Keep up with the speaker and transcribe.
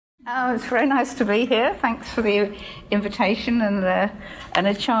Oh, it's very nice to be here. Thanks for the invitation and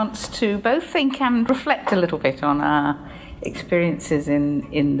a chance to both think and reflect a little bit on our experiences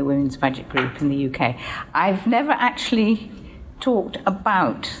in the Women's Budget Group in the UK. I've never actually talked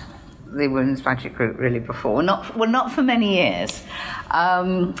about the Women's Budget Group really before, not for many years,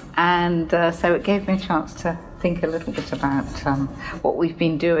 so it gave me a chance to think a little bit about what we've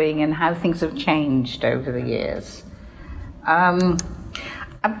been doing and how things have changed over the years.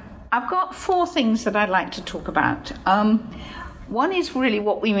 I've got four things that I'd like to talk about. One is really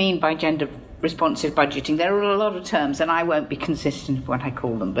what we mean by gender responsive budgeting. There are a lot of terms, and I won't be consistent with what I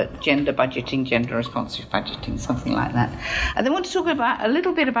call them, but gender budgeting, gender responsive budgeting, something like that. And then I want to talk about a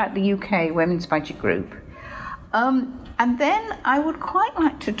little bit about the UK Women's Budget Group. And then I would quite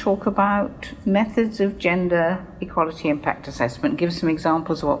like to talk about methods of gender equality impact assessment, give some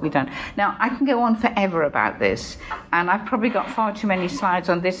examples of what we've done. Now, I can go on forever about this, and I've probably got far too many slides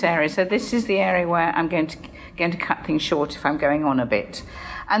on this area, so this is the area where I'm going to cut things short if I'm going on a bit.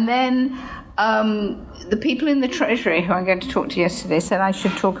 And then the people in the Treasury who I'm going to talk to yesterday said I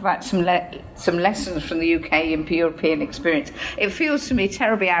should talk about some lessons from the UK and European experience. It feels to me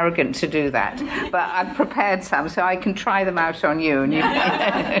terribly arrogant to do that, but I've prepared some so I can try them out on you and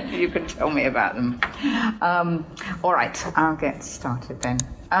you can tell me about them. All right, I'll get started then.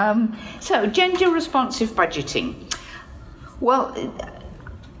 So, gender responsive budgeting. Well,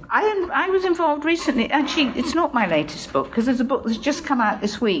 I was involved recently. Actually, it's not my latest book, because there's a book that's just come out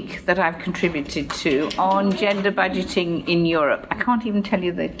this week that I've contributed to on gender budgeting in Europe. I can't even tell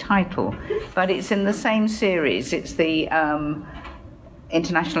you the title, but it's in the same series. It's the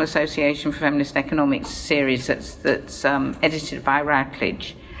International Association for Feminist Economics series that's edited by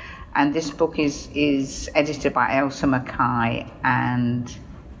Routledge. And this book is edited by Elsa Mackay and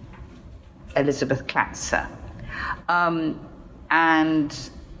Elizabeth Klatzer. And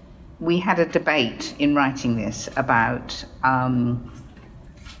we had a debate in writing this about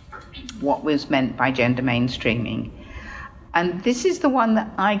what was meant by gender mainstreaming. And this is the one that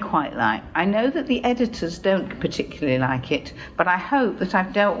I quite like. I know that the editors don't particularly like it, but I hope that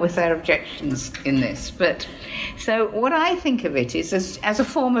I've dealt with their objections in this. So what I think of it is as a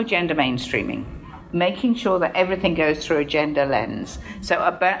form of gender mainstreaming, making sure that everything goes through a gender lens, so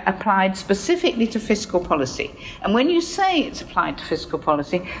applied specifically to fiscal policy. And when you say it's applied to fiscal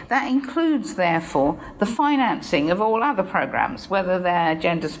policy, that includes, therefore, the financing of all other programs, whether they're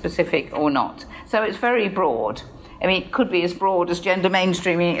gender-specific or not. So it's very broad. I mean, it could be as broad as gender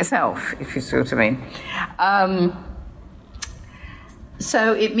mainstreaming itself, if you see what I mean.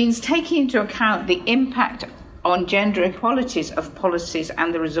 So it means taking into account the impact on gender equalities of policies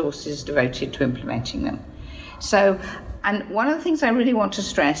and the resources devoted to implementing them. So, and one of the things I really want to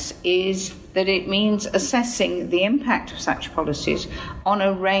stress is that it means assessing the impact of such policies on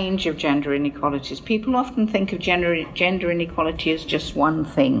a range of gender inequalities. People often think of gender inequality as just one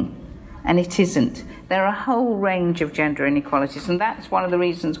thing, and it isn't. There are a whole range of gender inequalities, and that's one of the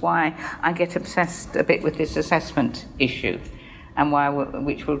reasons why I get obsessed a bit with this assessment issue, and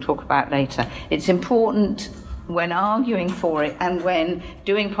which we'll talk about later. It's important when arguing for it and when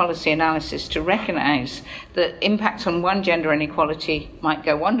doing policy analysis to recognise that impacts on one gender inequality might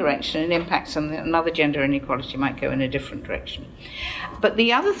go one direction and impacts on another gender inequality might go in a different direction. But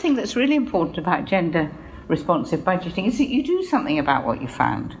the other thing that's really important about gender responsive budgeting is that you do something about what you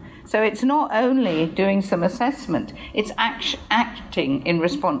found. So it's not only doing some assessment, it's acting in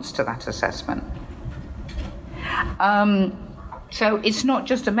response to that assessment. So it's not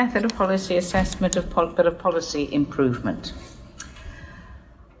just a method of policy assessment, but of policy improvement.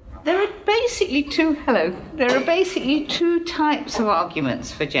 There are basically two types of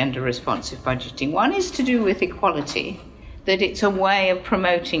arguments for gender responsive budgeting. One is to do with equality, that it's a way of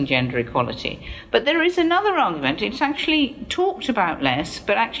promoting gender equality. But there is another argument, it's actually talked about less,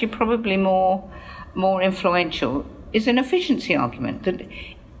 but actually probably more influential, is an efficiency argument, that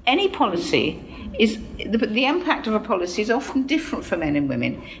any policy is, the impact of a policy is often different for men and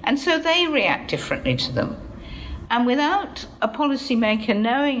women, and so they react differently to them. And without a policymaker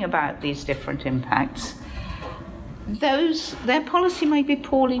knowing about these different impacts, their policy may be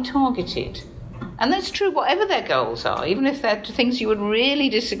poorly targeted. And that's true whatever their goals are, even if they're things you would really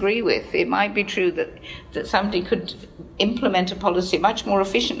disagree with. It might be true that somebody could implement a policy much more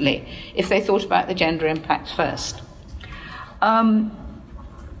efficiently if they thought about the gender impact first.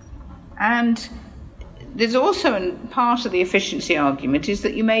 And there's also part of the efficiency argument is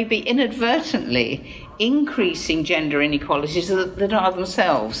that you may be inadvertently increasing gender inequalities that are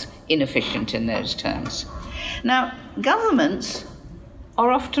themselves inefficient in those terms. Now, governments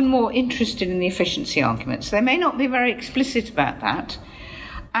are often more interested in the efficiency arguments. They may not be very explicit about that,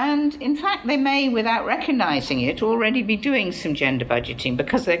 And in fact, they may, without recognising it, already be doing some gender budgeting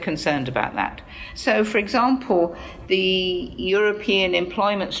because they're concerned about that. So, for example, the European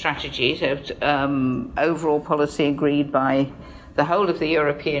employment strategy, overall policy agreed by the whole of the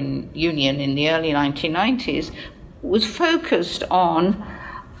European Union in the early 1990s, was focused on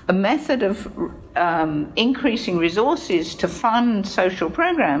a method of increasing resources to fund social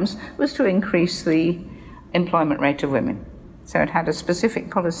programs was to increase the employment rate of women. So it had a specific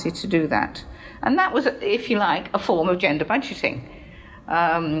policy to do that. And that was, if you like, a form of gender budgeting,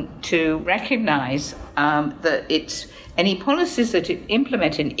 to recognise that it's any policies that it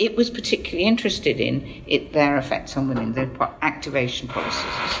implemented, it was particularly interested in their effects on women, the activation policies,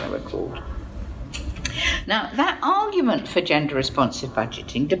 as they were called. Now, that argument for gender-responsive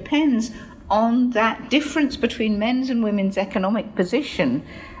budgeting depends on that difference between men's and women's economic position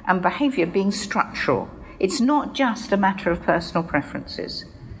and behaviour being structural. It's not just a matter of personal preferences.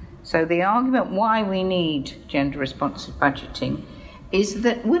 So the argument why we need gender-responsive budgeting is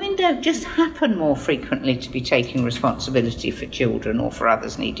that women don't just happen more frequently to be taking responsibility for children or for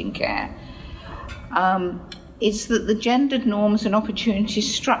others needing care. It's that the gendered norms and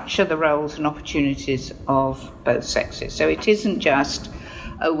opportunities structure the roles and opportunities of both sexes. So it isn't just,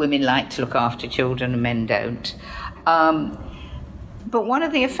 oh, women like to look after children and men don't. But one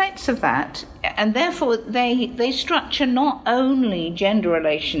of the effects of that, and therefore they structure not only gender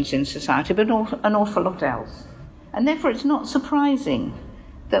relations in society, but an awful lot else. And therefore it's not surprising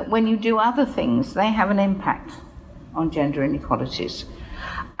that when you do other things, they have an impact on gender inequalities.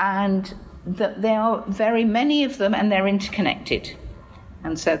 And that there are very many of them, and they're interconnected.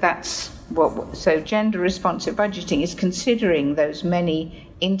 And so so gender-responsive budgeting is considering those many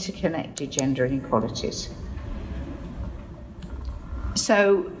interconnected gender inequalities.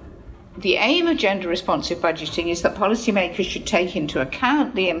 So the aim of gender-responsive budgeting is that policymakers should take into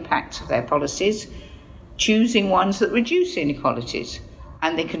account the impacts of their policies, choosing ones that reduce inequalities,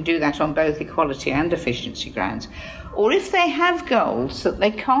 and they can do that on both equality and efficiency grounds. Or if they have goals that they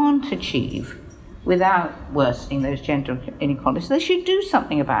can't achieve without worsening those gender inequalities, they should do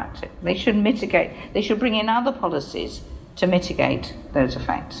something about it. They should mitigate, they should bring in other policies to mitigate those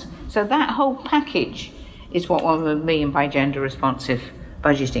effects. So that whole package is what one would mean by gender-responsive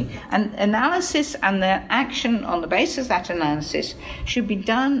budgeting. And analysis and the action on the basis of that analysis should be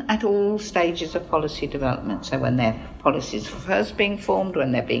done at all stages of policy development. So when their policies are first being formed,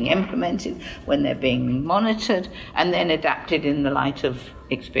 when they're being implemented, when they're being monitored, and then adapted in the light of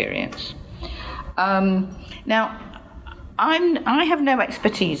experience. Now, I have no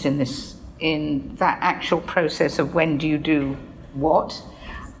expertise in that actual process of when do you do what,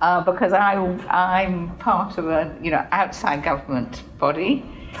 because I'm part of a outside government body.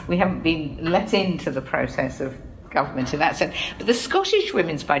 We haven't been let into the process of government in that sense. But the Scottish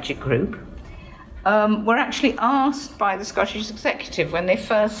Women's Budget Group were actually asked by the Scottish Executive when they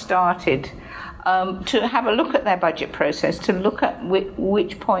first started to have a look at their budget process, to look at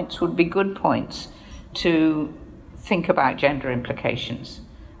which points would be good points to think about gender implications.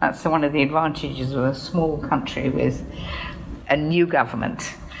 That's one of the advantages of a small country with a new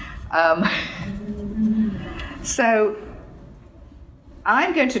government. So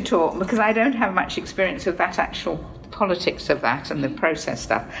I'm going to talk, because I don't have much experience of that actual politics of that and the process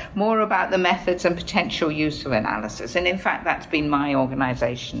stuff, more about the methods and potential use of analysis. And in fact, that's been my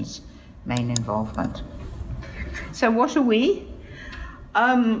organisation's main involvement. So what are we?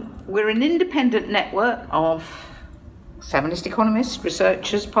 We're an independent network of feminist economists,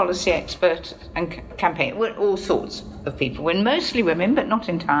 researchers, policy experts, and campaign. We're all sorts of people. We're mostly women, but not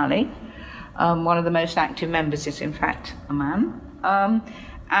entirely. One of the most active members is, in fact, a man.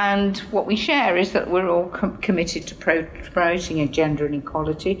 And what we share is that we're all committed to promoting a gender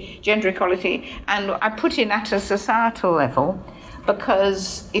equality, and I put in at a societal level,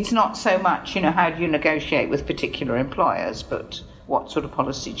 because it's not so much, how do you negotiate with particular employers, but what sort of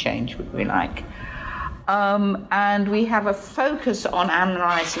policy change would we like? And we have a focus on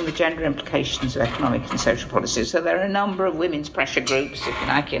analysing the gender implications of economic and social policies. So there are a number of women's pressure groups, if you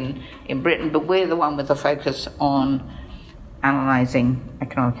like, in Britain, but we're the one with a focus on analysing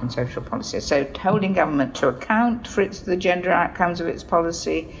economic and social policies. So holding government to account for the gender outcomes of its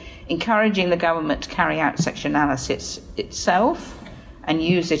policy, encouraging the government to carry out such analysis itself and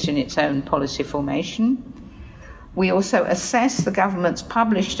use it in its own policy formation. We also assess the government's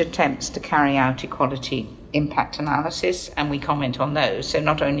published attempts to carry out equality impact analysis, and we comment on those. So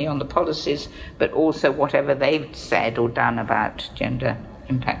not only on the policies, but also whatever they've said or done about gender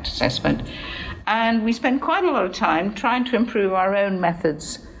impact assessment. And we spend quite a lot of time trying to improve our own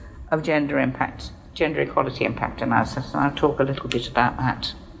methods of gender equality impact analysis, and I'll talk a little bit about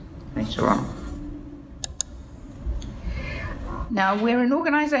that later on. Now, we're an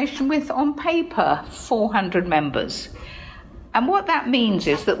organisation with, on paper, 400 members. And what that means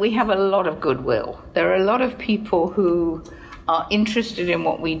is that we have a lot of goodwill. There are a lot of people who are interested in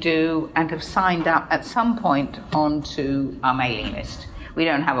what we do and have signed up at some point onto our mailing list. We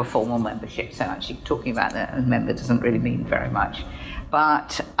don't have a formal membership, so actually talking about that as a member doesn't really mean very much.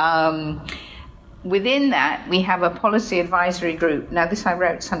 But within that, we have a policy advisory group. Now, this I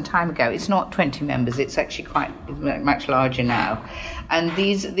wrote some time ago. It's not 20 members. It's actually much larger now. And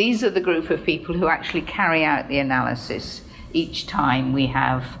these are the group of people who actually carry out the analysis each time we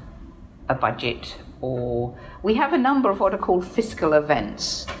have a budget, or we have a number of what are called fiscal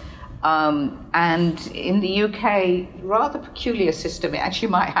events. And in the UK, rather peculiar system. It actually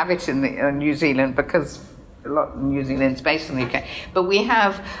might have it in New Zealand, because a lot of New Zealand's based in the UK. But we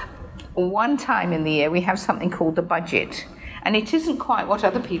have one time in the year, we have something called the budget. And it isn't quite what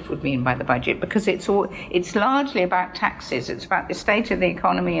other people would mean by the budget, because it's largely about taxes. It's about the state of the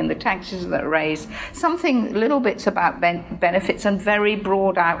economy and the taxes that are raised, little bits about benefits and very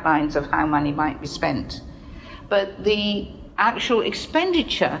broad outlines of how money might be spent. But the actual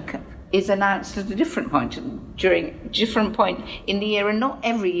expenditure is announced at a different point, during a different point in the year, and not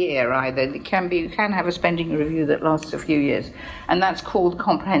every year either. You can have a spending review that lasts a few years, and that's called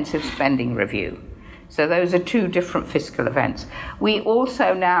comprehensive spending review. So those are two different fiscal events. We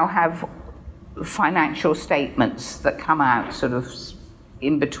also now have financial statements that come out sort of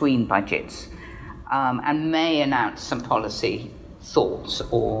in between budgets, and may announce some policy thoughts,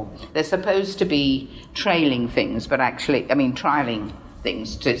 or they're supposed to be trailing things, but actually, trialing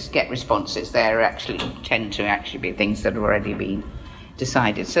things to get responses. They tend to actually be things that have already been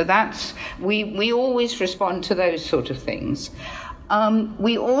decided. So we always respond to those sort of things.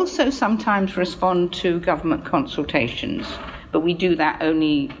 We also sometimes respond to government consultations, but we do that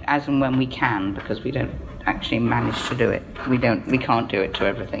only as and when we can, because we don't actually manage to do it. We can't do it to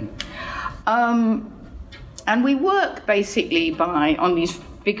everything. And we work basically on these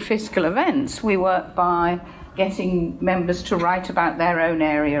big fiscal events, we work by getting members to write about their own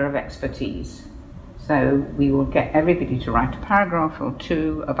area of expertise. So we will get everybody to write a paragraph or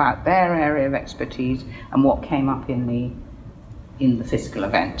two about their area of expertise and what came up in the fiscal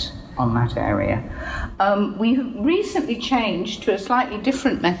event on that area. We've recently changed to a slightly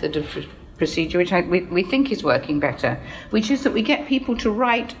different method of procedure, which we think is working better, which is that we get people to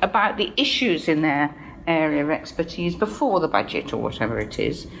write about the issues in their area of expertise before the budget or whatever it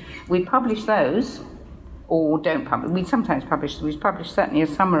is. We publish those, or don't publish. We sometimes publish. We publish certainly a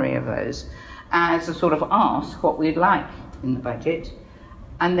summary of those as a sort of ask what we'd like in the budget,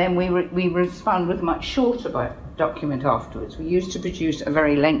 and then we respond with a much shorter document afterwards. We used to produce a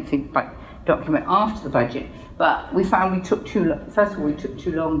very lengthy document after the budget, but we found we took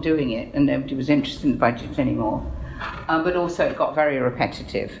too long doing it, and nobody was interested in the budget anymore. But also it got very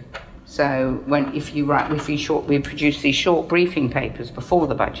repetitive. So we produce these short briefing papers before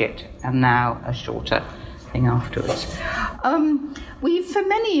the budget, and now a shorter thing afterwards. We've for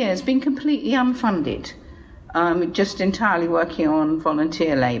many years been completely unfunded, just entirely working on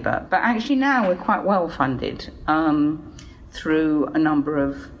volunteer labour. But actually now we're quite well funded through a number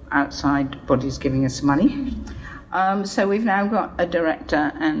of outside bodies giving us money. So we've now got a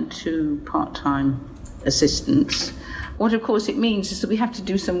director and 2 part-time assistants. What, of course, it means is that we have to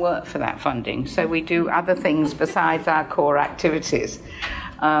do some work for that funding. So we do other things besides our core activities.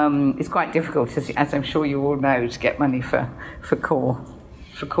 It's quite difficult, as I'm sure you all know, to get money for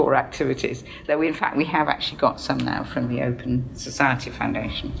core activities. Though, in fact, we have actually got some now from the Open Society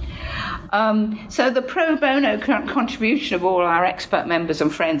Foundation. So the pro bono contribution of all our expert members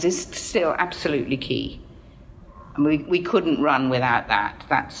and friends is still absolutely key. And we couldn't run without that.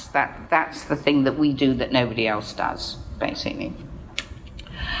 That's the thing that we do that nobody else does, basically.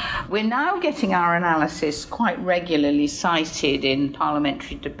 We're now getting our analysis quite regularly cited in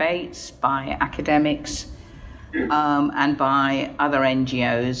parliamentary debates by academics and by other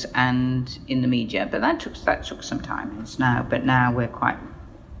NGOs and in the media. But that took some time. But now we're quite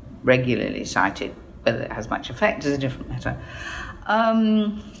regularly cited. Whether it has much effect is a different matter.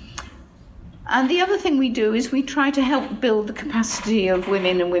 And the other thing we do is we try to help build the capacity of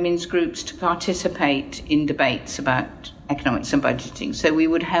women and women's groups to participate in debates about economics and budgeting. So we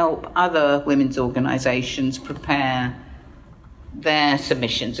would help other women's organisations prepare their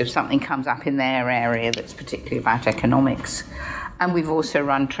submissions if something comes up in their area that's particularly about economics. And we've also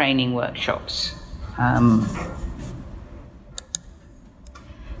run training workshops.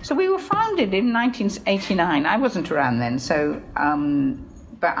 So we were founded in 1989. I wasn't around then, so...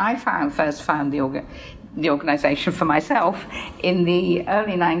 but I first found the organisation for myself in the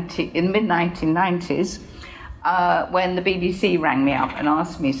mid-1990s, when the BBC rang me up and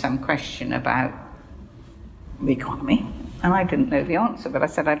asked me some question about the economy, and I didn't know the answer, but I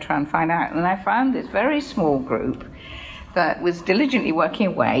said I'd try and find out, and I found this very small group that was diligently working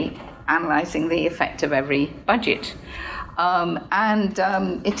away, analysing the effect of every budget.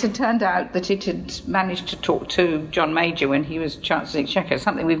 It had turned out that it had managed to talk to John Major when he was Chancellor of the Exchequer,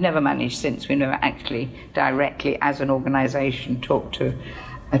 something we've never managed since. We've never actually directly, as an organisation, talked to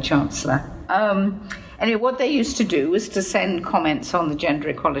a Chancellor. Anyway, what they used to do was to send comments on the gender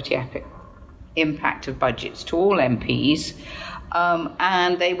equality impact of budgets to all MPs,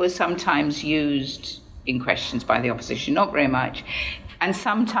 and they were sometimes used in questions by the opposition, not very much, and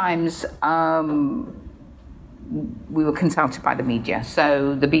sometimes we were consulted by the media.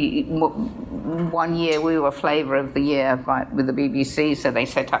 So one year we were Flavour of the Year with the BBC, so they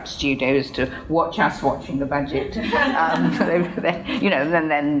set up studios to watch us watching the budget. And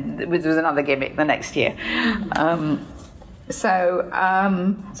then there was another gimmick the next year. So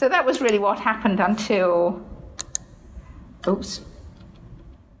that was really what happened until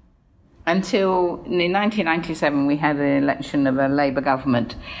in 1997 we had the election of a Labour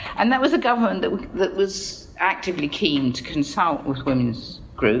government, and that was a government that was actively keen to consult with women's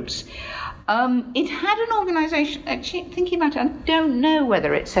groups. It had an organisation, actually thinking about it, I don't know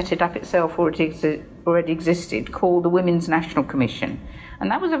whether it set it up itself or it already existed, called the Women's National Commission, and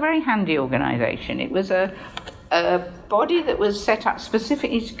that was a very handy organisation. It was a body that was set up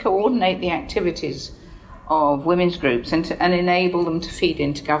specifically to coordinate the activities of women's groups and enable them to feed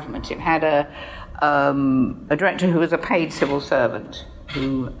into government. It had a director who was a paid civil servant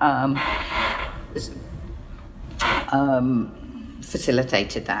who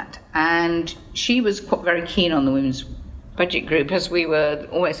facilitated that, and she was very keen on the women's budget group, as we were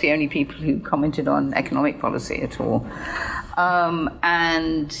almost the only people who commented on economic policy at all,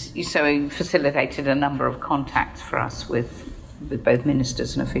 and so it facilitated a number of contacts for us with both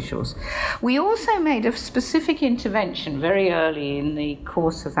ministers and officials. We also made a specific intervention very early in the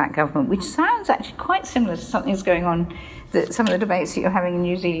course of that government, which sounds actually quite similar to something that's going on, some of the debates that you're having in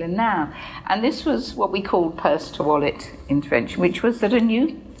New Zealand now. And this was what we called purse-to-wallet intervention, which was that a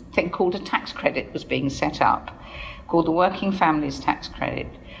new thing called a tax credit was being set up, called the Working Families Tax Credit,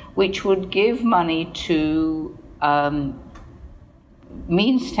 which would give money to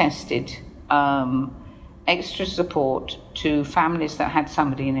means-tested extra support to families that had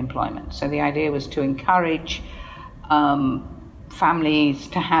somebody in employment. So the idea was to encourage families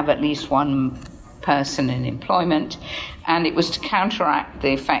to have at least one person in employment, and it was to counteract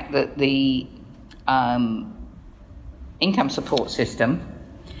the fact that the income support system,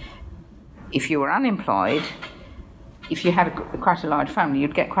 if you were unemployed, if you had quite a large family,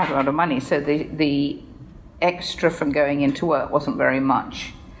 you'd get quite a lot of money, so the extra from going into work wasn't very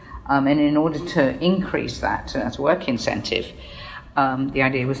much. And in order to increase that as a work incentive, the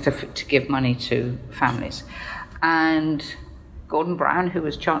idea was to give money to families. And Gordon Brown, who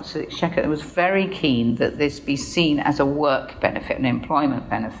was Chancellor of the Exchequer, was very keen that this be seen as a work benefit, an employment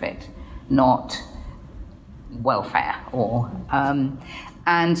benefit, not welfare.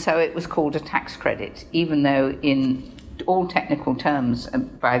 And so it was called a tax credit, even though in all technical terms,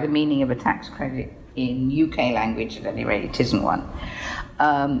 by the meaning of a tax credit in UK language at any rate, it isn't one.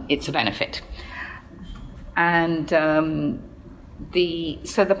 It's a benefit. And so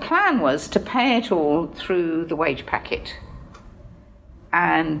the plan was to pay it all through the wage packet.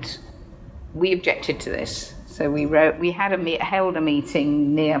 And we objected to this. So we held a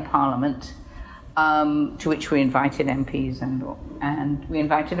meeting near Parliament, to which we invited MPs and we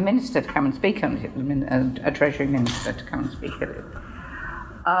invited a minister to come and speak on it, a Treasury minister to come and speak on it.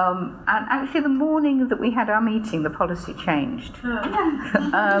 And actually, the morning that we had our meeting, the policy changed.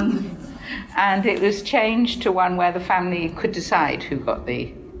 And it was changed to one where the family could decide who got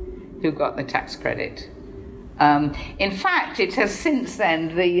the tax credit. In fact, it has since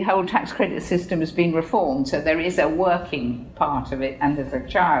then, the whole tax credit system has been reformed, so there is a working part of it and there's a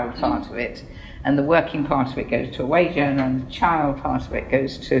child part of it, and the working part of it goes to a wage earner and the child part of it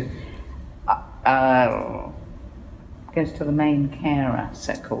goes to the main carer,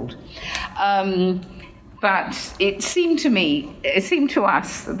 so-called. But it seemed to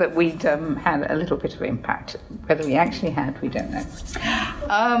us that we'd had a little bit of impact. Whether we actually had, we don't know.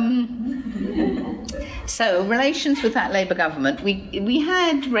 So relations with that Labour government, we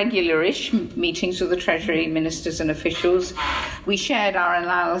had regular-ish meetings with the Treasury ministers and officials. We shared our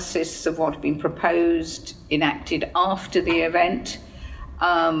analysis of what had been proposed, enacted after the event.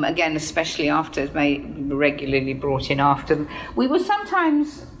 Again, especially after, regularly brought in after them. We were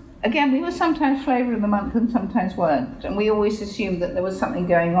sometimes again, we were sometimes flavour of the month and sometimes weren't, and we always assumed that there was something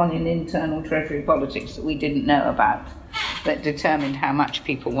going on in internal Treasury politics that we didn't know about, that determined how much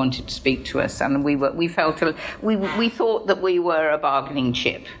people wanted to speak to us, and we thought that we were a bargaining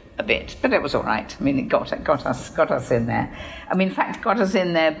chip a bit, but it was all right. I mean, it got us in there. I mean, in fact, got us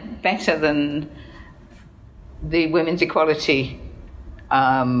in there better than the women's equality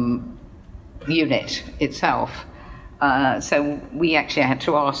unit itself. So we actually had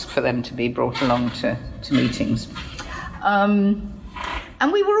to ask for them to be brought along to meetings. And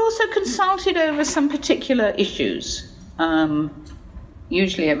we were also consulted over some particular issues,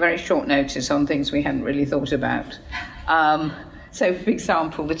 usually at very short notice on things we hadn't really thought about. So, for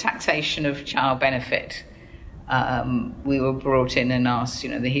example, the taxation of child benefit. We were brought in and asked,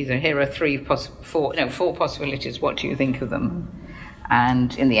 here are four possibilities, what do you think of them?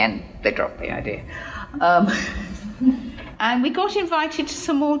 And in the end, they dropped the idea. And we got invited to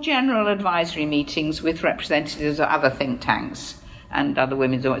some more general advisory meetings with representatives of other think tanks and other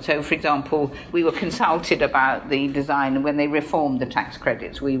women's organisations. So, for example, we were consulted about the design when they reformed the tax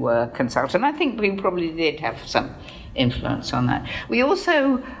credits. We were consulted, and I think we probably did have some influence on that. We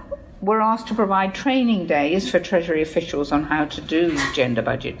also were asked to provide training days for Treasury officials on how to do gender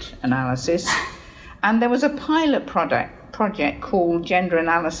budget analysis, and there was a pilot project called Gender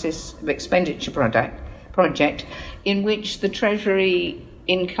Analysis of Expenditure project, in which the Treasury,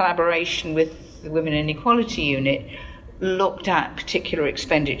 in collaboration with the Women and Equality Unit, looked at particular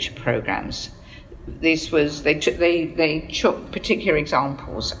expenditure programs. They took particular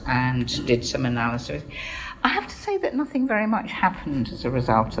examples and did some analysis. I have to say that nothing very much happened as a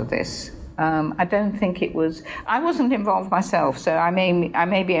result of this. I don't think it was. I wasn't involved myself, so I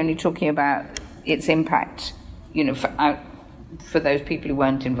may be only talking about its impact, for those people who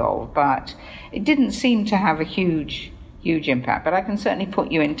weren't involved. But it didn't seem to have a huge impact. But I can certainly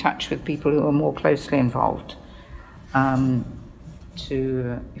put you in touch with people who are more closely involved, if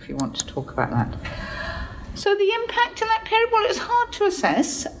you want to talk about that. So the impact in that period, well, it's hard to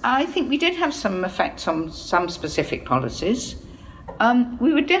assess. I think we did have some effects on some specific policies.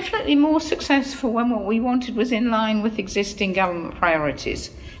 We were definitely more successful when what we wanted was in line with existing government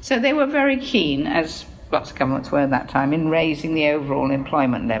priorities. So they were very keen, as lots of governments were at that time, in raising the overall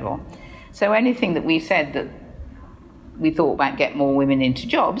employment level. So anything that we said that we thought might get more women into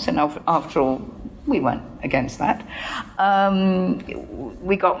jobs, and after all, we weren't against that,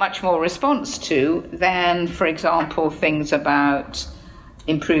 we got much more response to than, for example, things about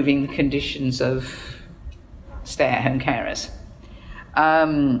improving the conditions of stay-at-home carers.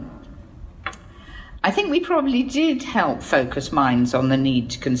 I think we probably did help focus minds on the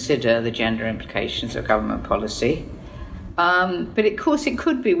need to consider the gender implications of government policy. But of course it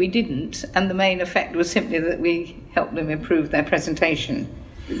could be we didn't, and the main effect was simply that we helped them improve their presentation.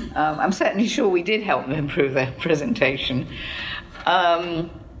 I'm certainly sure we did help them improve their presentation. And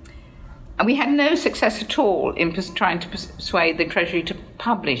we had no success at all in trying to persuade the Treasury to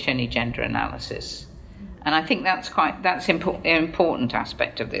publish any gender analysis. And I think that's an important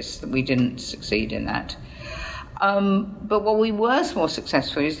aspect of this, that we didn't succeed in that. But what we were more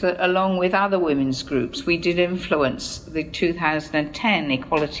successful is that, along with other women's groups, we did influence the 2010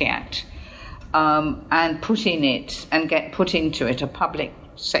 Equality Act and put into it a public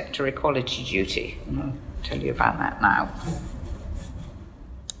sector equality duty. And I'll tell you about that now.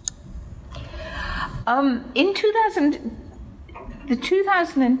 The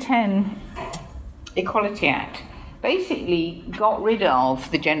 2010 Equality Act basically got rid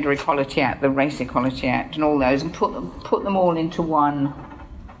of the Gender Equality Act, the Race Equality Act, and all those, and put them all into one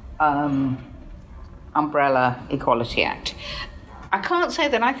umbrella Equality Act. I can't say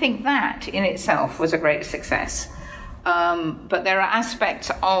that I think that in itself was a great success, but there are aspects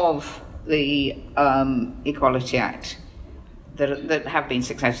of the Equality Act that have been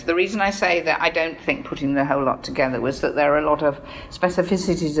successful. The reason I say that I don't think putting the whole lot together was that there are a lot of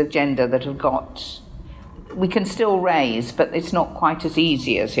specificities of gender that we can still raise, but it's not quite as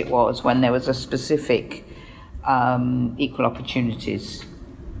easy as it was when there was a specific equal opportunities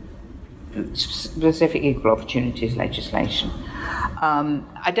legislation.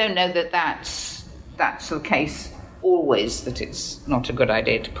 I don't know that that's the case always, that it's not a good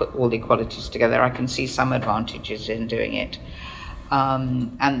idea to put all the equalities together. I can see some advantages in doing it.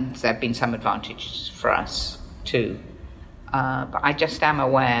 And there have been some advantages for us too. But I just am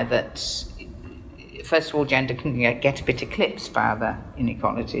aware that, first of all, gender can get a bit eclipsed by other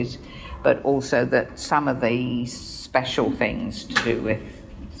inequalities, but also that some of the special things to do with,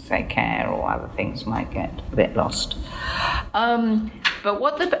 say, care or other things might get a bit lost. And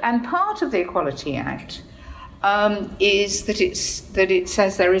part of the Equality Act is that it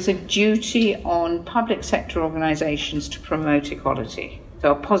says there is a duty on public sector organisations to promote equality.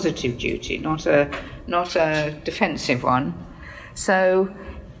 So a positive duty, not a defensive one. So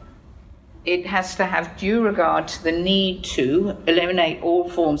it has to have due regard to the need to eliminate all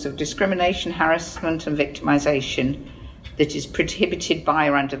forms of discrimination, harassment and victimisation that is prohibited by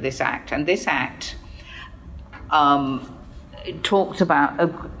or under this Act. And this Act talks about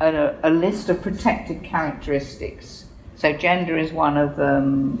a list of protected characteristics. So gender is one of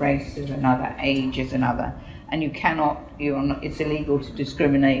them, race is another, age is another. And it's illegal to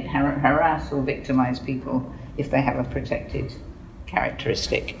discriminate, harass or victimise people if they have a protected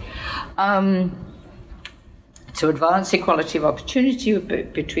characteristic. To advance equality of opportunity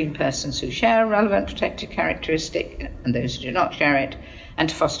between persons who share a relevant protected characteristic and those who do not share it, and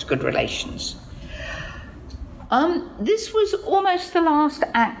to foster good relations. This was almost the last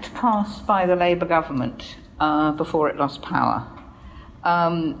act passed by the Labour government before it lost power,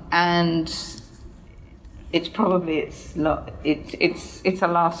 and it's probably it's a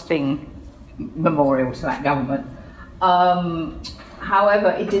lasting memorial to that government. However,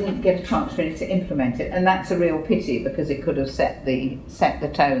 it didn't get a chance really to implement it, and that's a real pity because it could have set the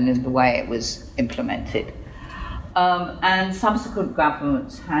tone in the way it was implemented. And subsequent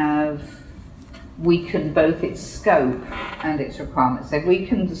governments have weakened both its scope and its requirements. They've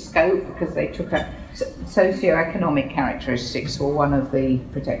weakened the scope because they took out socioeconomic characteristics were one of the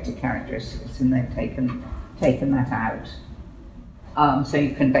protected characteristics, and they've taken that out. So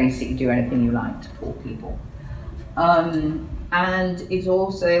you can basically do anything you like to poor people. And they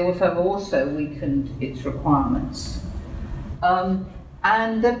have also weakened its requirements. And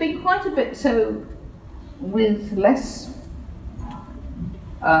there have been quite a bit, so with less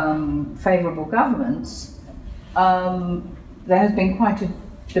favourable governments, there has been quite a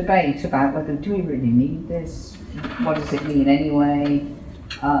debate about whether, do we really need this? What does it mean anyway?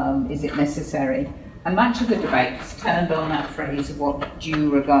 Is it necessary? And much of the debate has turned on that phrase of what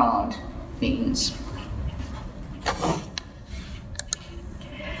due regard means.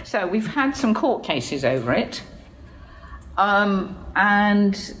 So we've had some court cases over it,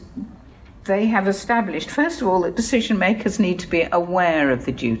 and they have established, first of all, that decision makers need to be aware of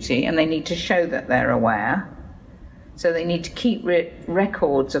the duty, and they need to show that they're aware. So they need to keep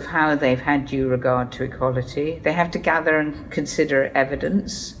records of how they've had due regard to equality. They have to gather and consider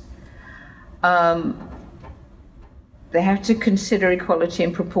evidence. They have to consider equality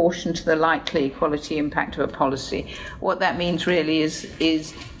in proportion to the likely equality impact of a policy. What that means really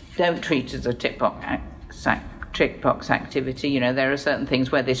is don't treat it as a tick box activity. You know, there are certain things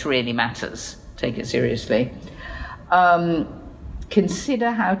where this really matters. Take it seriously.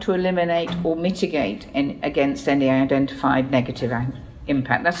 Consider how to eliminate or mitigate against any identified negative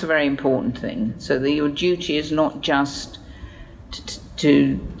impact. That's a very important thing. So that your duty is not just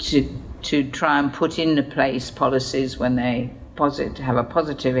to try and put into place policies when they have a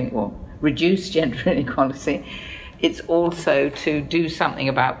positive or reduce gender inequality. It's also to do something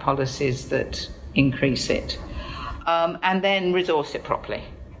about policies that increase it, and then resource it properly.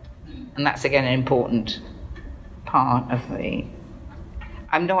 And that's again an important part of the.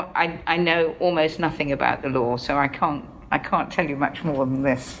 I know almost nothing about the law, so I can't tell you much more than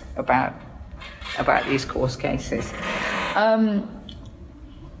this about these court cases. And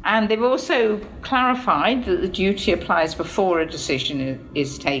they've also clarified that the duty applies before a decision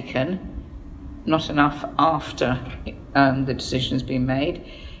is taken, not enough after the decision has been made.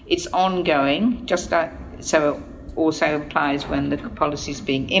 It's ongoing, so it also applies when the policy is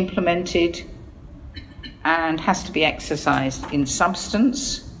being implemented, and has to be exercised in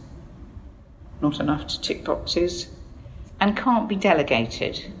substance, not enough to tick boxes, and can't be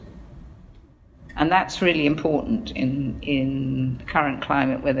delegated. And that's really important in the current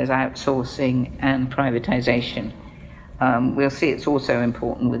climate where there's outsourcing and privatisation. We'll see it's also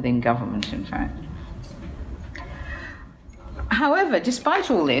important within government, in fact. However,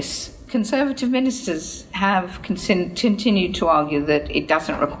 despite all this, Conservative ministers have continued to argue that it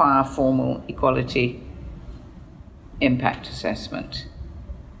doesn't require formal equality impact assessment.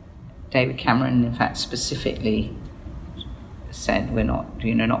 David Cameron, in fact, specifically said we're not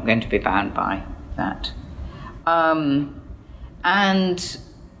going to be bound by that. And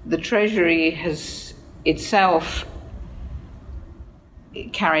the Treasury has itself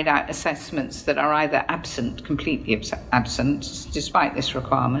carried out assessments that are either completely absent, despite this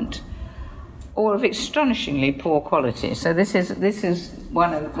requirement, or of astonishingly poor quality. So this is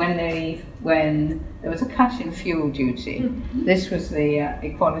one of when there was a cut in fuel duty. This was the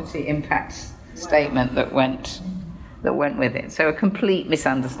equality impact statement that went with it. So a complete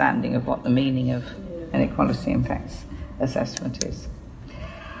misunderstanding of what the meaning of inequality impacts assessment is.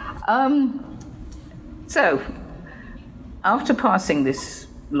 So, after passing this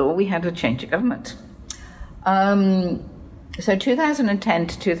law, we had a change of government. So 2010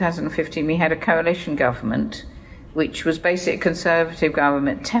 to 2015, we had a coalition government, which was basically a conservative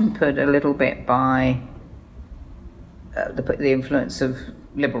government tempered a little bit by the influence of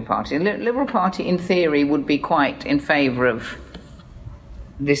Liberal Party. The Liberal Party, in theory, would be quite in favour of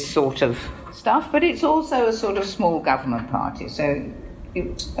this sort of stuff, but it's also a sort of small government party, so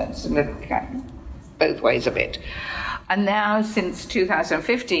that's a little both ways of it. And now, since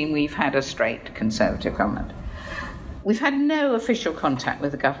 2015, we've had a straight Conservative government. We've had no official contact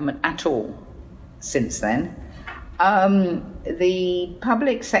with the government at all since then. The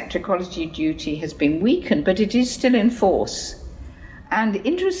public sector equality duty has been weakened, but it is still in force. And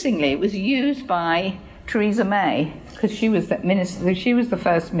interestingly, it was used by Theresa May, because she was the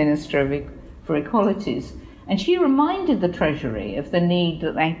first minister for equalities, and she reminded the Treasury of the need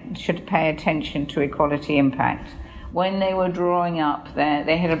that they should pay attention to equality impact when they were drawing up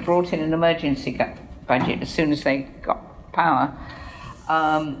they had brought in an emergency budget as soon as they got power,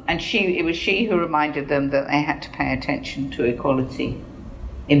 and it was she who reminded them that they had to pay attention to equality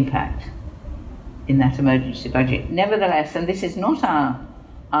impact in that emergency budget. Nevertheless, and this is not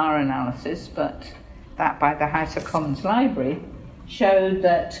our analysis, but that by the House of Commons Library, showed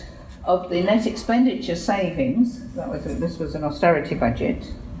that of the net expenditure savings, this was an austerity budget,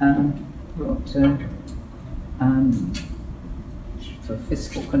 for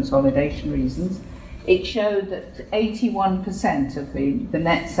fiscal consolidation reasons, it showed that 81% of the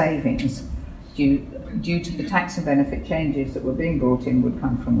net savings due to the tax and benefit changes that were being brought in would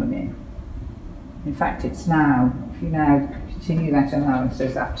come from women. In fact, it's now, if you now continue that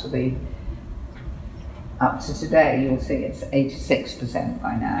analysis up to today, you'll see it's 86%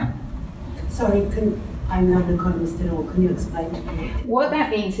 by now. Sorry, I'm not an economist at all. Can you explain to me? What that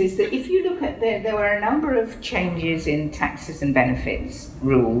means is that if you look at there were a number of changes in taxes and benefits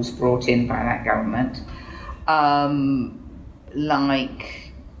rules brought in by that government,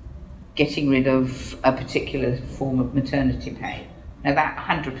 like getting rid of a particular form of maternity pay. Now, that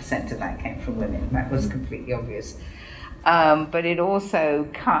 100% of that came from women. That was completely obvious. But it also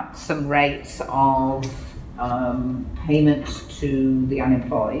cut some rates of payments to the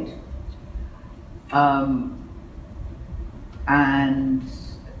unemployed. And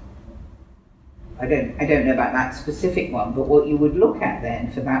I don't know about that specific one, but what you would look at then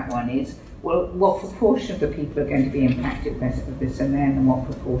for that one is, well, what proportion of the people are going to be impacted by this and then, and what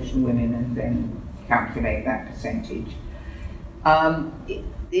proportion women, and then calculate that percentage.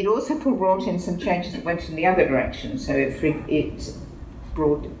 It also brought in some changes that went in the other direction. So it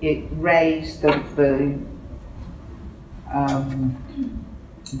raised the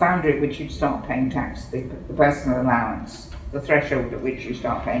boundary at which you start paying tax, the personal allowance, the threshold at which you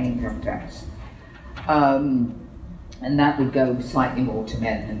start paying income tax, and that would go slightly more to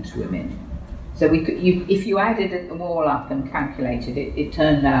men than to women. So if you added them all up and calculated it, it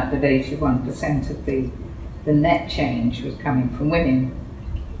turned out that 81% of the net change was coming from women,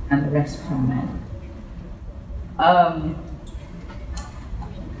 and the rest from men.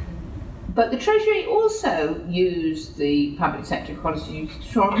 But the Treasury also used the public sector equality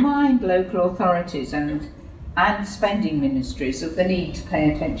to remind local authorities and spending ministries of the need to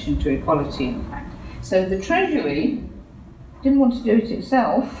pay attention to equality impact. So the Treasury didn't want to do it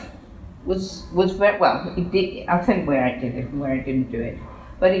itself. Was very well. It did. I'll tell you where it did it and where it didn't do it.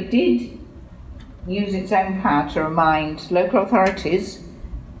 But it did use its own power to remind local authorities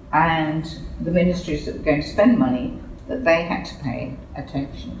and the ministries that were going to spend money that they had to pay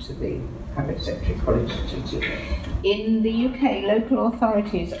attention to the public sector equality duty. In the UK, local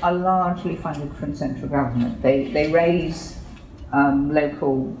authorities are largely funded from central government. They raise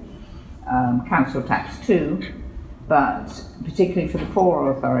local council tax too, but particularly for the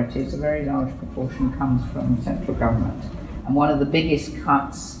poorer authorities, a very large proportion comes from central government. And one of the biggest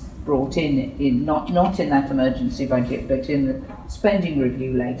cuts brought in not in that emergency budget, but in the spending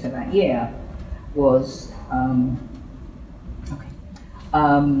review later that year, was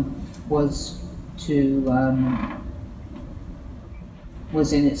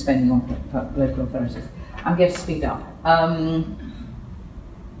in its spending on local authorities. I'm going to speed up.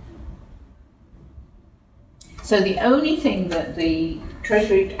 So the only thing that the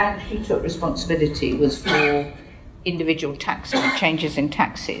Treasury actually took responsibility was for individual tax changes in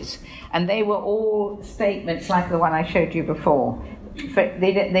taxes, and they were all statements like the one I showed you before.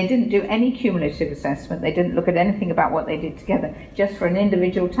 They didn't do any cumulative assessment. They didn't look at anything about what they did together. Just for an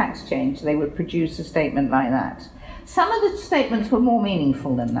individual tax change, they would produce a statement like that. Some of the statements were more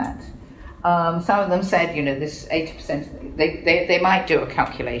meaningful than that. Some of them said, this 80%, they might do a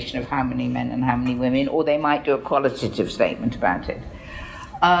calculation of how many men and how many women, or they might do a qualitative statement about it.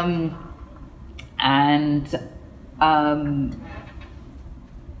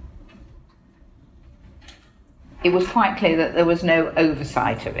 It was quite clear that there was no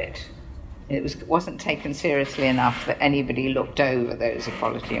oversight of it. It wasn't taken seriously enough that anybody looked over those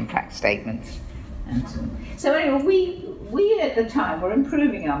equality impact statements. And so anyway, we at the time were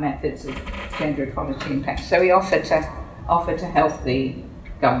improving our methods of gender equality impact. So we offered to help the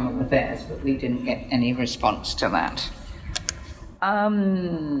government with theirs, but we didn't get any response to that.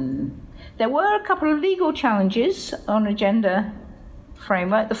 There were a couple of legal challenges on a gender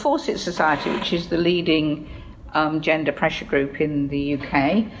framework. The Fawcett Society, which is the leading gender pressure group in the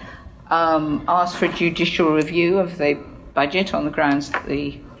UK, asked for a judicial review of the budget on the grounds that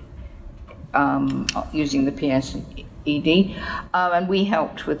using the PSED, and we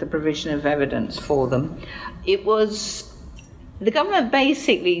helped with the provision of evidence for them. It was the government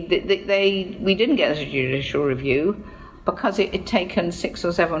basically, we didn't get a judicial review because it had taken 6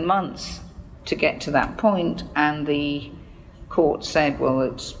 or 7 months to get to that point, and the court said, well,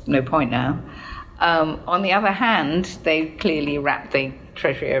 it's no point now. On the other hand, they clearly rapped the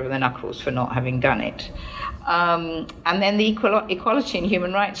Treasury over the knuckles for not having done it. And then the Equality and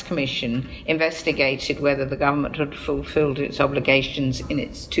Human Rights Commission investigated whether the government had fulfilled its obligations in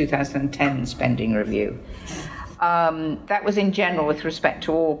its 2010 spending review. That was in general with respect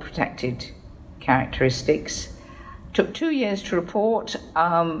to all protected characteristics. Took 2 years to report,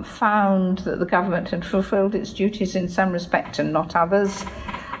 found that the government had fulfilled its duties in some respect and not others,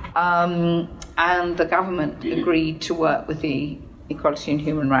 and the government agreed to work with the Equality and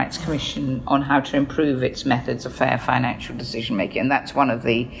Human Rights Commission on how to improve its methods of fair financial decision making, and that's one of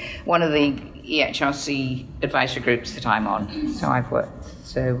the EHRC advisory groups that I'm on. So I've worked.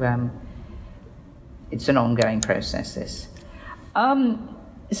 So it's an ongoing process. This.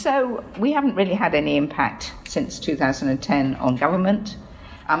 So we haven't really had any impact since 2010 on government.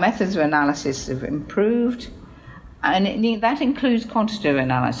 Our methods of analysis have improved, and that includes quantitative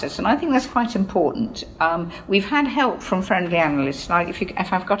analysis, and I think that's quite important. We've had help from friendly analysts. Like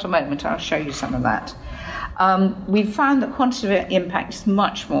if I've got a moment, I'll show you some of that. We've found that quantitative impact is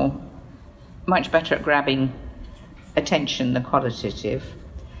much better at grabbing attention than qualitative.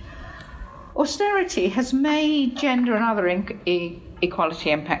 Austerity has made gender and other equality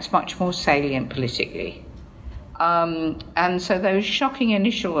impacts much more salient politically. And so those shocking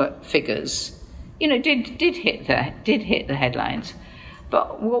initial figures, did hit the headlines.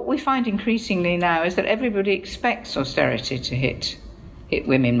 But what we find increasingly now is that everybody expects austerity to hit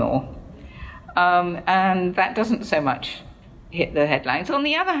women more. And that doesn't so much hit the headlines. On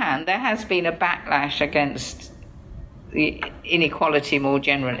the other hand, there has been a backlash against the inequality more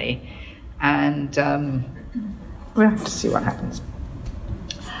generally. And we'll have to see what happens.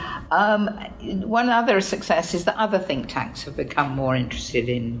 One other success is that other think tanks have become more interested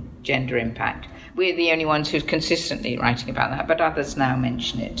in gender impact. We're the only ones who're consistently writing about that, but others now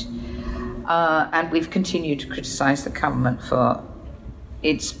mention it. And we've continued to criticise the government for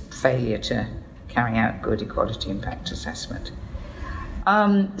its failure to carry out good equality impact assessment.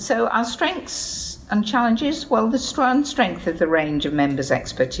 So our strengths and challenges, well, the strength of the range of members'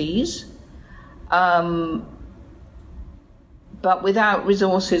 expertise, but without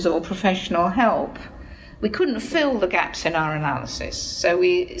resources or professional help, we couldn't fill the gaps in our analysis. So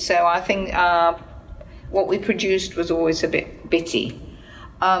I think what we produced was always a bit bitty.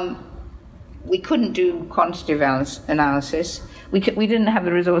 We couldn't do quantitative analysis. We didn't have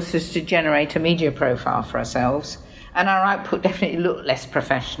the resources to generate a media profile for ourselves, and our output definitely looked less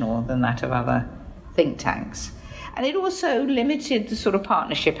professional than that of other think tanks. And it also limited the sort of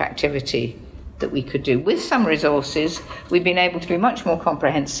partnership activity that we could do. With some resources, we've been able to be much more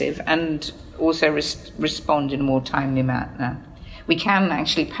comprehensive and also respond in a more timely manner. We can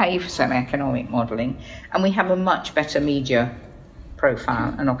actually pay for some economic modelling, and we have a much better media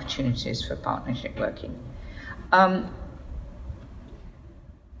profile and opportunities for partnership working.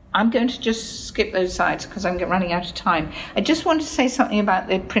 I'm going to just skip those slides because I'm running out of time. I just want to say something about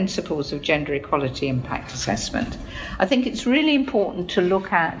the principles of gender equality impact assessment. I think it's really important to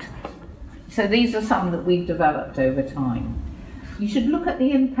look at. So these are some that we've developed over time. You should look at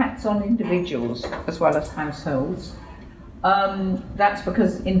the impacts on individuals as well as households. That's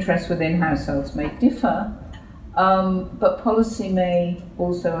because interests within households may differ, but policy may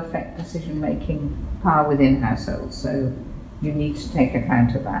also affect decision-making power within households. So you need to take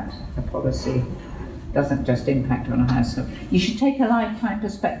account of that. The policy doesn't just impact on a household. You should take a lifetime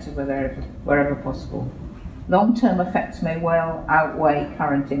perspective wherever possible. Long-term effects may well outweigh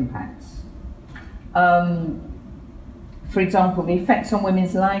current impacts. For example, the effects on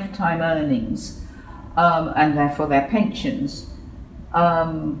women's lifetime earnings and therefore their pensions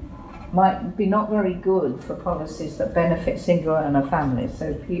might be not very good for policies that benefit single earner families.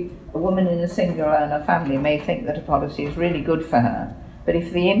 So a woman in a single earner family may think that a policy is really good for her, but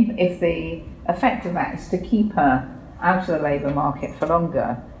if the effect of that is to keep her out of the labour market for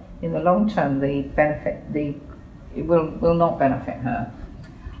longer, in the long term it will not benefit her.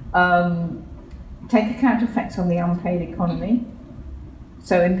 Take account effects on the unpaid economy.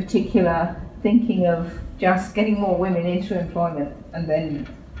 So in particular, thinking of just getting more women into employment, and then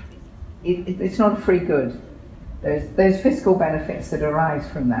it's not a free good. Those fiscal benefits that arise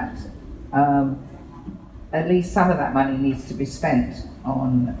from that, at least some of that money needs to be spent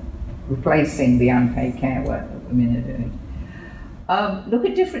on replacing the unpaid care work that women are doing. Look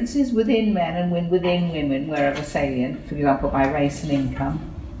at differences within men and within women wherever salient, for example by race and income.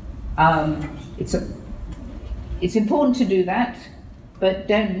 It's important to do that, but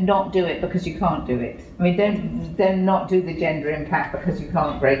don't not do it because you can't do it. I mean, don't not do the gender impact because you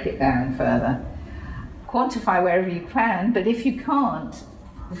can't break it down further. Quantify wherever you can, but if you can't,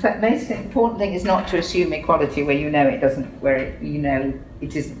 the most important thing is not to assume equality where you know it doesn't, where you know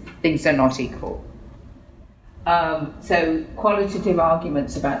it is, things are not equal. So qualitative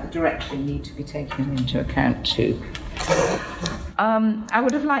arguments about the direction need to be taken into account too. I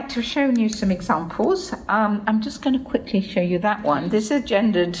would have liked to have shown you some examples. I'm just going to quickly show you that one. This is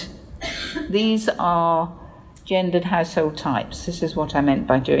gendered, these are gendered household types. This is what I meant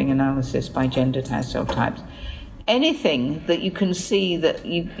by doing analysis by gendered household types. Anything that you can see that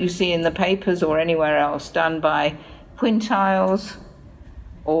you see in the papers or anywhere else done by quintiles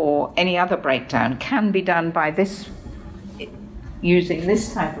or any other breakdown can be done by this, using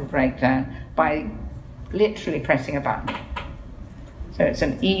this type of breakdown by literally pressing a button. So it's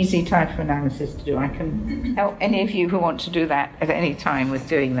an easy type of analysis to do. I can help any of you who want to do that at any time with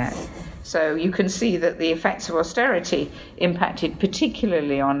doing that. So you can see that the effects of austerity impacted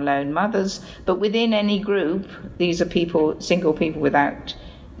particularly on lone mothers, but within any group, these are people, single people without,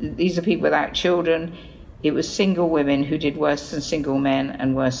 these are people without children. It was single women who did worse than single men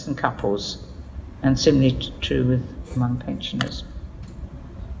and worse than couples, and similarly true among pensioners.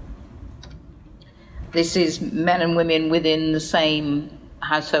 This is men and women within the same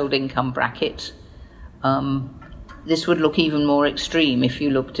household income bracket. This would look even more extreme if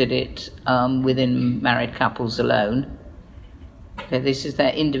you looked at it within married couples alone. Okay, this is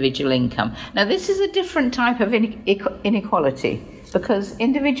their individual income. Now, this is a different type of inequality, because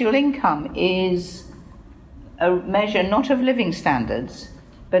individual income is a measure not of living standards,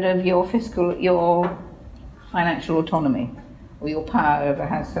 but of your financial autonomy, or your power over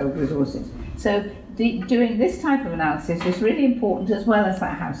household resources. So doing this type of analysis is really important as well as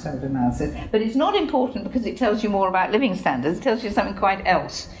that household analysis. But it's not important because it tells you more about living standards. It tells you something quite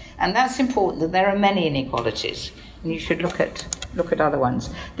else. And that's important, that there are many inequalities. And you should look at other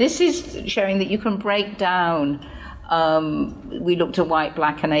ones. This is showing that you can break down, we looked at white,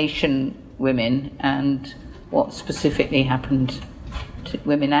 black and Asian women and what specifically happened to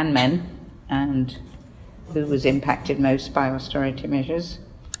women and men, and who was impacted most by austerity measures.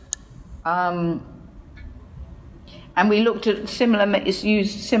 And we looked at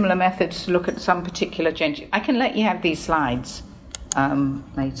used similar methods to look at some particular gender. I can let you have these slides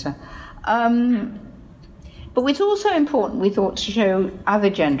later. But it's also important, we thought, to show other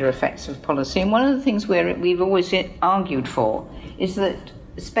gender effects of policy. And one of the things we've always argued for is that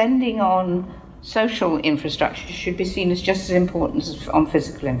spending on social infrastructure should be seen as just as important as on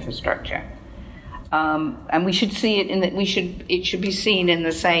physical infrastructure. And we should see it in that it should be seen in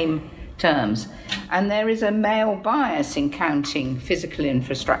the same terms. And there is a male bias in counting physical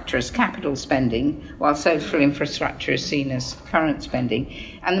infrastructure as capital spending, while social infrastructure is seen as current spending.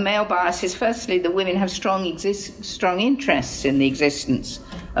 And the male bias is firstly that women have strong interests in the existence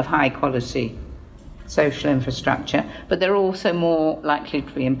of high quality social infrastructure, but they're also more likely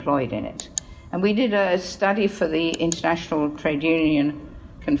to be employed in it. And we did a study for the International Trade Union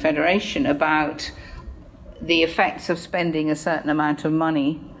Confederation about the effects of spending a certain amount of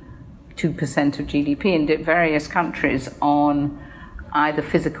money, 2% of GDP in various countries, on either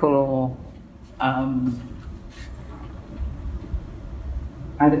physical or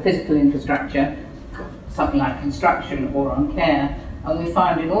either physical infrastructure, something like construction, or on care. And we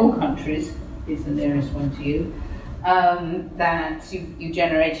found in all countries, is the nearest one to you, that you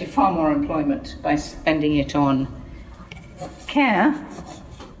generated far more employment by spending it on care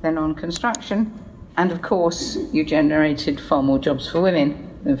than on construction, and of course you generated far more jobs for women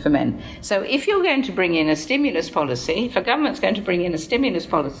than for men. So if you're going to bring in a stimulus policy, if a government's going to bring in a stimulus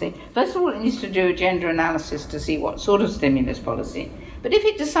policy, first of all it needs to do a gender analysis to see what sort of stimulus policy. But if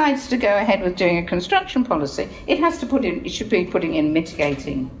it decides to go ahead with doing a construction policy, it should be putting in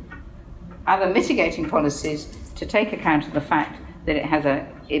other mitigating policies to take account of the fact that it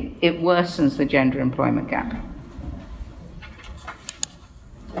worsens the gender employment gap.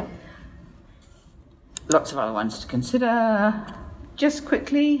 Lots of other ones to consider. Just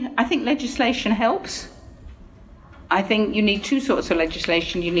quickly, I think legislation helps. I think you need two sorts of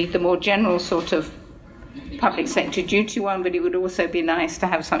legislation. You need the more general sort of public sector duty one, but it would also be nice to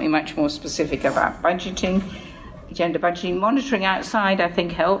have something much more specific about budgeting, gender budgeting. Monitoring outside, I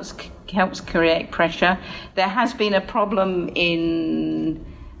think, helps create pressure. There has been a problem in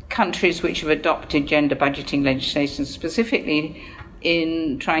countries which have adopted gender budgeting legislation, specifically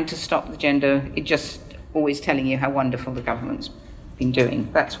in trying to stop the gender, it just always telling you how wonderful the government's been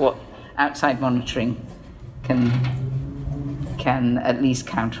doing. That's what outside monitoring can at least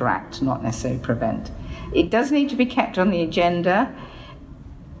counteract, not necessarily prevent. It does need to be kept on the agenda,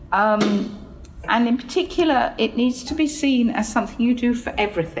 and in particular it needs to be seen as something you do for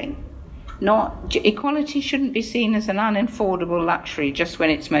everything. Equality shouldn't be seen as an unaffordable luxury just when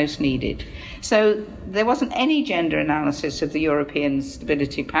it's most needed. So there wasn't any gender analysis of the European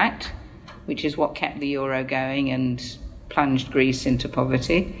Stability Pact, which is what kept the euro going and plunged Greece into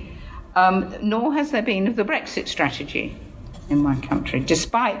poverty, nor has there been of the Brexit strategy in my country,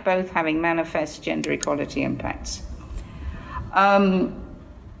 despite both having manifest gender equality impacts. I've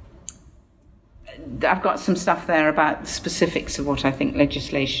got some stuff there about the specifics of what I think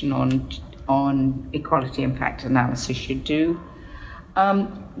legislation on equality impact analysis should do.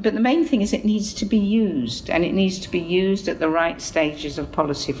 But the main thing is it needs to be used, and it needs to be used at the right stages of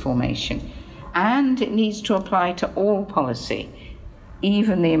policy formation. And it needs to apply to all policy,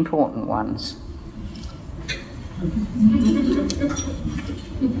 even the important ones.